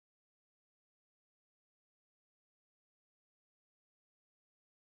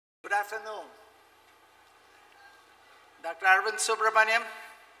Good afternoon. Dr. Arvind Subramaniam,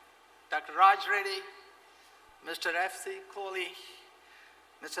 Dr. Raj Reddy, Mr. F.C. Kohli,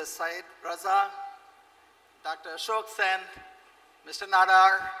 Mr. Syed Raza, Dr. Ashok Sen, Mr.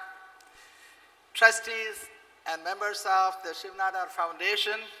 Nadar, trustees and members of the Shiv Nadar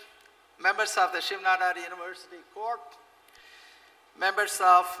Foundation, members of the Shiv Nadar University Court, members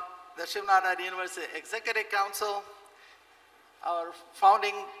of the Shiv Nadar University Executive Council, our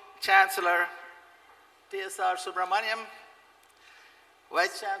founding Chancellor, T.S.R. Subramaniam,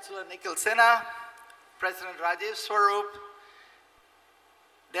 Vice Chancellor Nikhil Sinha, President Rajiv Swarup,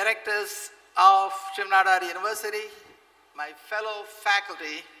 directors of Shiv Nadar University, my fellow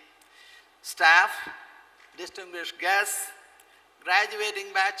faculty, staff, distinguished guests,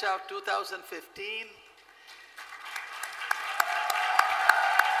 graduating batch of 2015,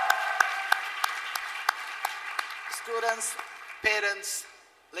 students, parents,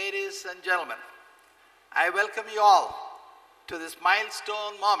 ladies and gentlemen, I welcome you all to this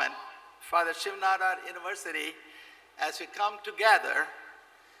milestone moment for the Shiv Nadar University as we come together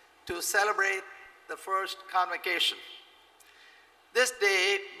to celebrate the first convocation. This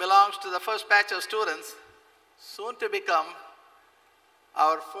day belongs to the first batch of students, soon to become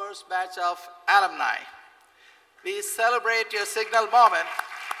our first batch of alumni. We celebrate your signal moment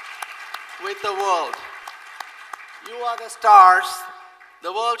with the world. You are the stars.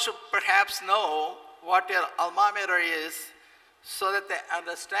 The world should perhaps know what your alma mater is so that they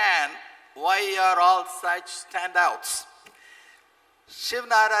understand why you are all such standouts. Shiv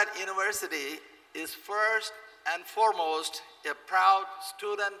Nadar University is first and foremost a proud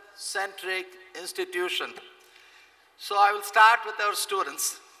student-centric institution. So I will start with our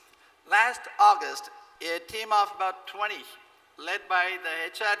students. Last August, a team of about 20, led by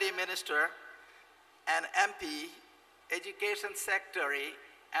the HRD Minister, an MP, Education Secretary,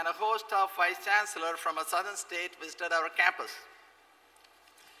 and a host of Vice Chancellor from a southern state visited our campus.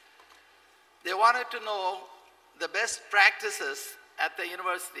 They wanted to know the best practices at the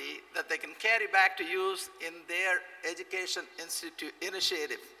university that they can carry back to use in their education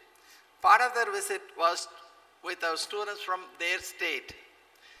initiative. Part of their visit was with our students from their state.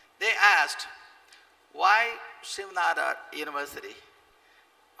 They asked, why Shiv Nadar University?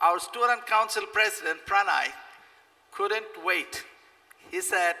 Our student council president, Pranay, couldn't wait. He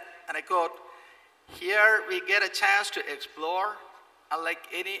said, and I quote, "Here we get a chance to explore, unlike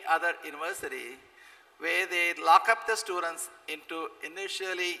any other university, where they lock up the students into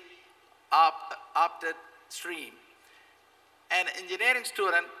initially opted stream. An engineering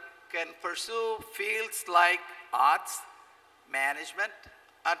student can pursue fields like arts, management,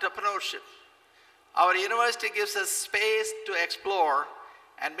 entrepreneurship. Our university gives us space to explore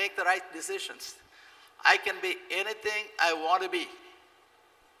and make the right decisions. I can be anything I want to be."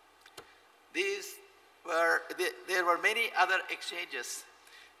 There were many other exchanges.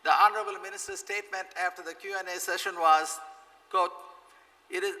 The Honorable Minister's statement after the Q&A session was, quote,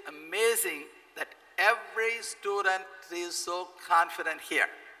 "It is amazing that every student is so confident here."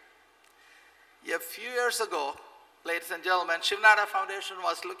 A few years ago, ladies and gentlemen, Shiv Nadar Foundation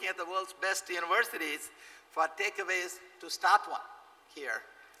was looking at the world's best universities for takeaways to start one here.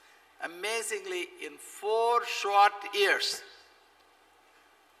 Amazingly, in 4 short years,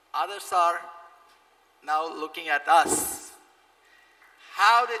 others are now looking at us.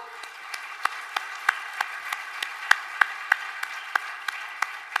 How did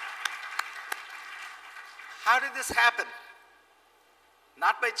this happen?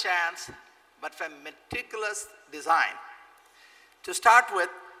 Not by chance, but by meticulous design. To start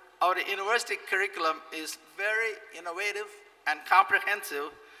with, our university curriculum is very innovative and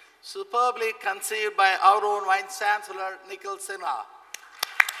comprehensive, superbly conceived by our own Vice Chancellor, Nikhil Sinha.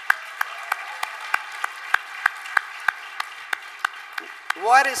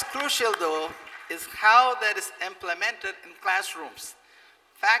 What is crucial, though, is how that is implemented in classrooms.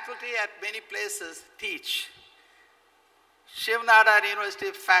 Faculty at many places teach. Shiv Nadar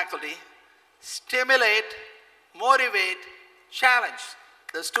University faculty stimulate, motivate, challenge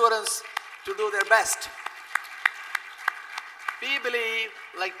the students to do their best. We believe,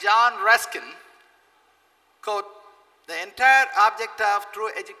 like John Ruskin, quote, "The entire object of true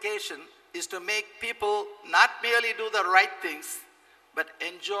education is to make people not merely do the right things, but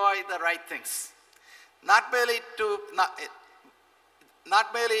enjoy the right things. Not merely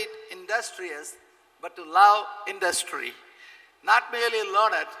industrious, but to love industry. Not merely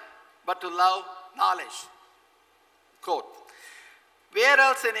learned, but to love knowledge." Quote. Where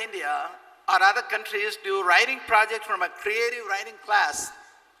else in India or other countries do writing projects from a creative writing class,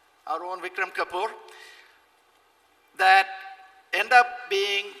 our own Vikram Kapoor, that end up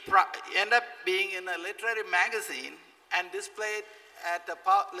being in a literary magazine and displayed at the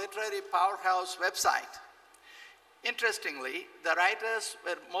Literary Powerhouse website. Interestingly, the writers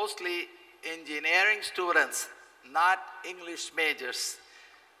were mostly engineering students, not English majors.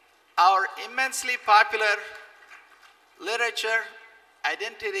 Our immensely popular literature,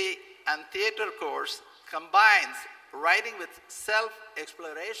 identity, and theater course combines writing with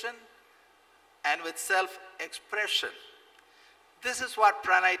self-exploration and with self-expression. This is what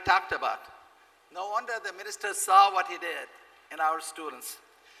Pranay talked about. No wonder the minister saw what he did in our students.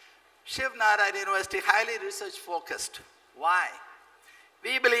 Shiv Nadar University, highly research-focused. Why?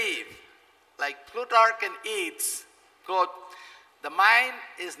 We believe, like Plutarch and Yeats, quote, "The mind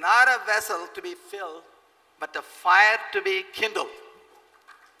is not a vessel to be filled, but a fire to be kindled."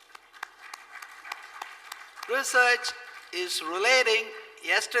 Research is relating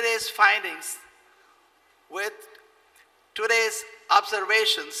yesterday's findings with today's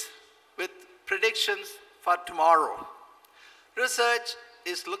observations with predictions for tomorrow. Research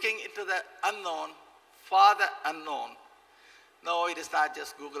is looking into the unknown for the unknown. No, it is not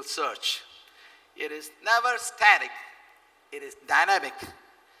just Google search. It is never static. It is dynamic.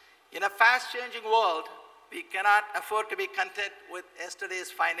 In a fast-changing world, we cannot afford to be content with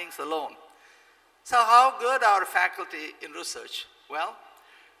yesterday's findings alone. So how good are our faculty in research? Well,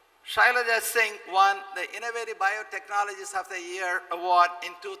 Shailaja Singh won the Innovative Biotechnologies of the Year award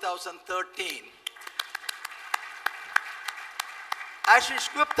in 2013.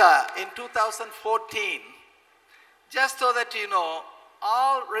 Ashish Gupta in 2014. Just so that you know,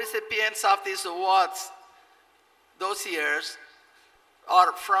 all recipients of these awards those years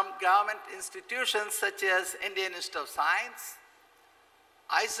are from government institutions such as Indian Institute of Science,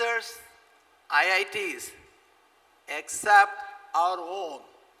 ICERs, IITs, except our own.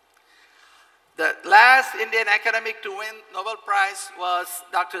 The last Indian academic to win Nobel Prize was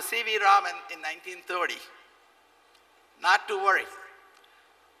Dr. C.V. Raman in 1930. Not to worry.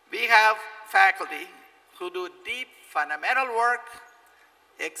 We have faculty who do deep fundamental work,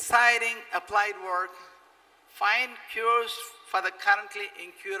 exciting applied work, find cures for the currently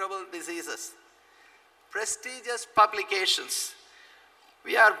incurable diseases, prestigious publications.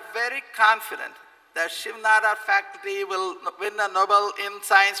 We are very confident that Shiv Nadar faculty will win a Nobel in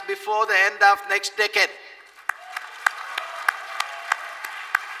Science before the end of next decade.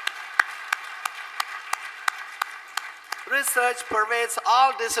 Research pervades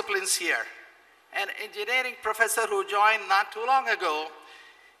all disciplines here. An engineering professor who joined not too long ago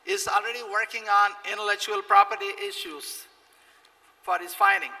is already working on intellectual property issues for his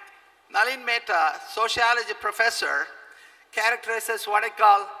finding. Nalin Mehta, sociology professor, characterizes what I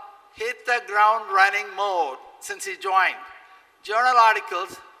call hit the ground running mode since he joined. Journal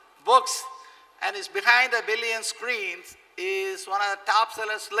articles, books, and his behind a billion screens is one of the top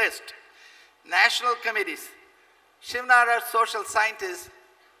sellers list. National committees. Shiv Nadar social scientists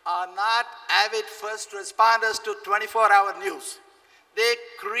are not avid first responders to 24-hour news. They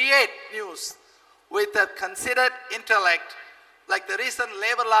create news with a considered intellect, like the recent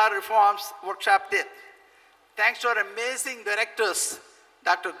labor law reforms workshop did. Thanks to our amazing directors,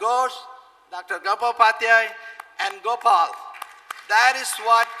 Dr. Ghosh, Dr. Gopalpatyay, and Gopal. That is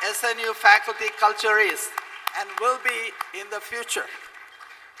what SNU faculty culture is and will be in the future.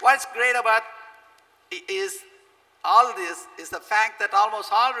 What's great about all this is the fact that almost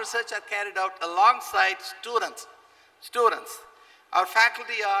all research are carried out alongside students. Our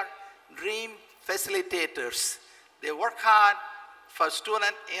faculty are dream facilitators. They work hard for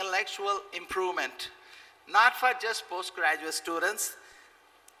student intellectual improvement, not for just postgraduate students.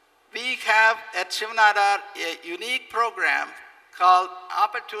 We have at Shiv Nadar a unique program called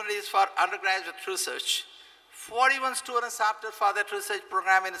Opportunities for Undergraduate Research. 41 students opted for that research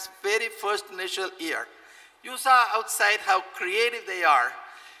program in its very first initial year. You saw outside how creative they are.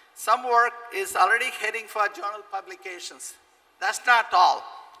 Some work is already heading for journal publications. That's not all.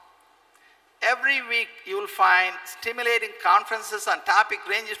 Every week you will find stimulating conferences on topic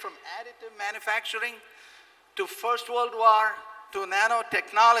ranges from additive manufacturing to First World War to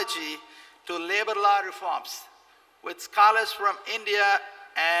nanotechnology to labor law reforms with scholars from India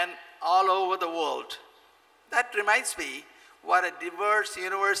and all over the world. That reminds me what a diverse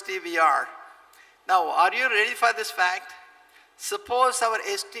university we are. Now, are you ready for this fact? Suppose our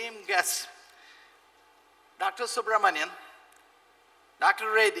esteemed guests, Dr. Subramanian,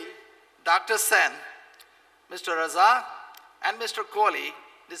 Dr. Reddy, Dr. Sen, Mr. Raza, and Mr. Kohli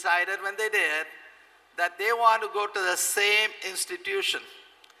decided when they did that they want to go to the same institution.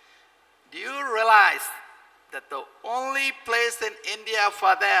 Do you realize that the only place in India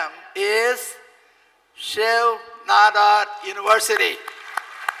for them is Shiv Nadar University.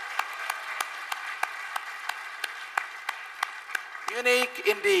 Unique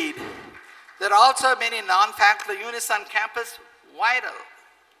indeed. There are also many non-faculty units on campus vital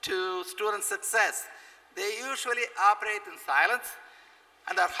to student success. They usually operate in silence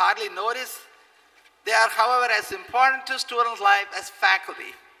and are hardly noticed. They are, however, as important to student life as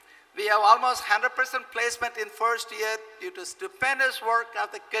faculty. We have almost 100% placement in first year due to stupendous work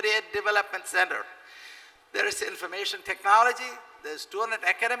of the Career Development Center. There is information technology, there is student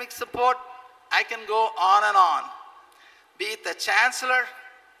academic support. I can go on and on. Be it the Chancellor,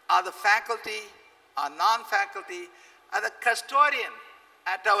 or the faculty, or non-faculty, or the custodian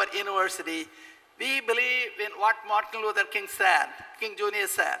at our university, we believe in what Martin Luther King Jr.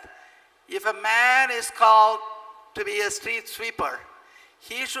 said. If a man is called to be a street sweeper,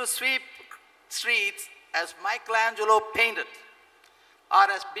 he should sweep streets as Michelangelo painted,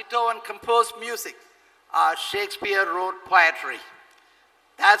 or as Beethoven composed music, or Shakespeare wrote poetry.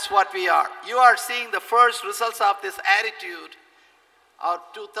 That's what we are. You are seeing the first results of this attitude, our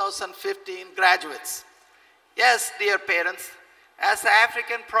 2015 graduates. Yes, dear parents, as the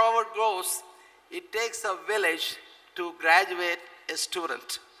African proverb goes, it takes a village to graduate a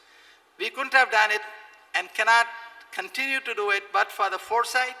student. We couldn't have done it and cannot continue to do it but for the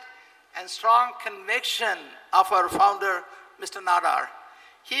foresight and strong conviction of our founder, Mr. Nadar.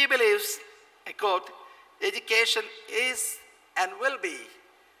 He believes, I quote, education is and will be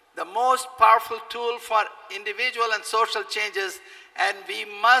the most powerful tool for individual and social changes, and we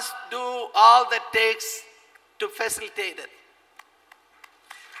must do all that takes to facilitate it.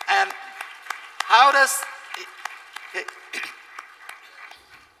 And how does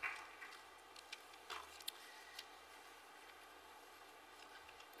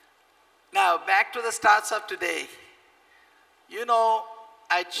now back to the starts of today. You know,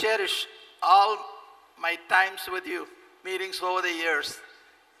 I cherish all my times with you, meetings over the years,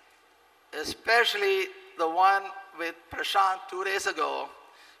 especially the one with Prashant 2 days ago,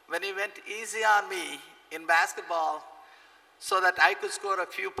 when he went easy on me in basketball so that I could score a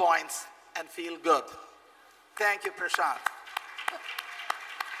few points and feel good. Thank you, Prashant.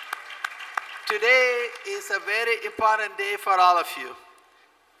 Today is a very important day for all of you.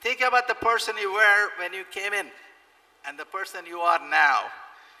 Think about the person you were when you came in and the person you are now.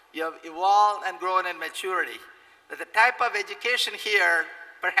 You have evolved and grown in maturity. But the type of education here,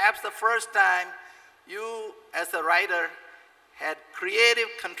 perhaps the first time you as a writer had creative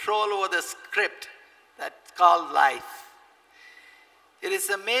control over the script that's called life. It is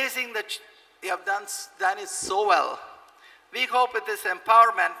amazing that you have done it so well. We hope with this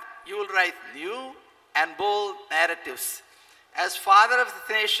empowerment you will write new and bold narratives. As father of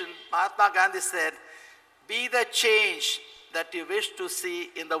the nation, Mahatma Gandhi said, be the change that you wish to see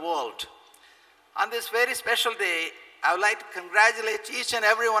in the world. On this very special day, I would like to congratulate each and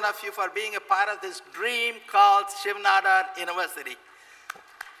every one of you for being a part of this dream called Shiv Nadar University.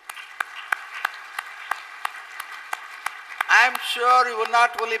 I'm sure you will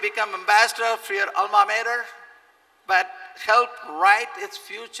not only become ambassador for your alma mater, but help write its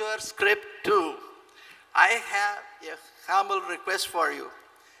future script too. I have a humble request for you.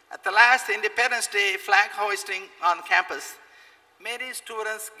 At the last Independence Day flag hoisting on campus, many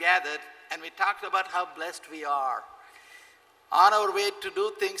students gathered and we talked about how blessed we are on our way to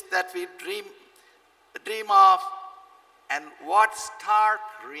do things that we dream of and what stark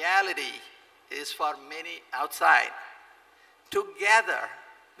reality is for many outside. Together,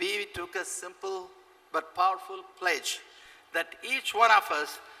 we took a simple but powerful pledge that each one of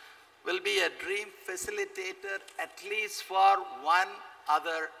us will be a dream facilitator at least for one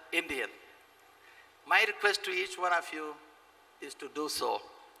other Indian. My request to each one of you is to do so.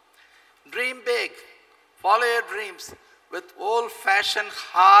 Dream big, follow your dreams with old-fashioned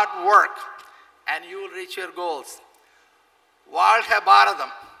hard work, and you will reach your goals. வாழ்க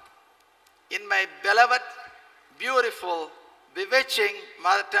பாரதம். In my beloved, beautiful, bewitching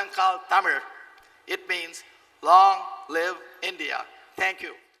mother tongue called Tamil, it means long live India. Thank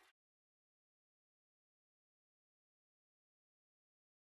you.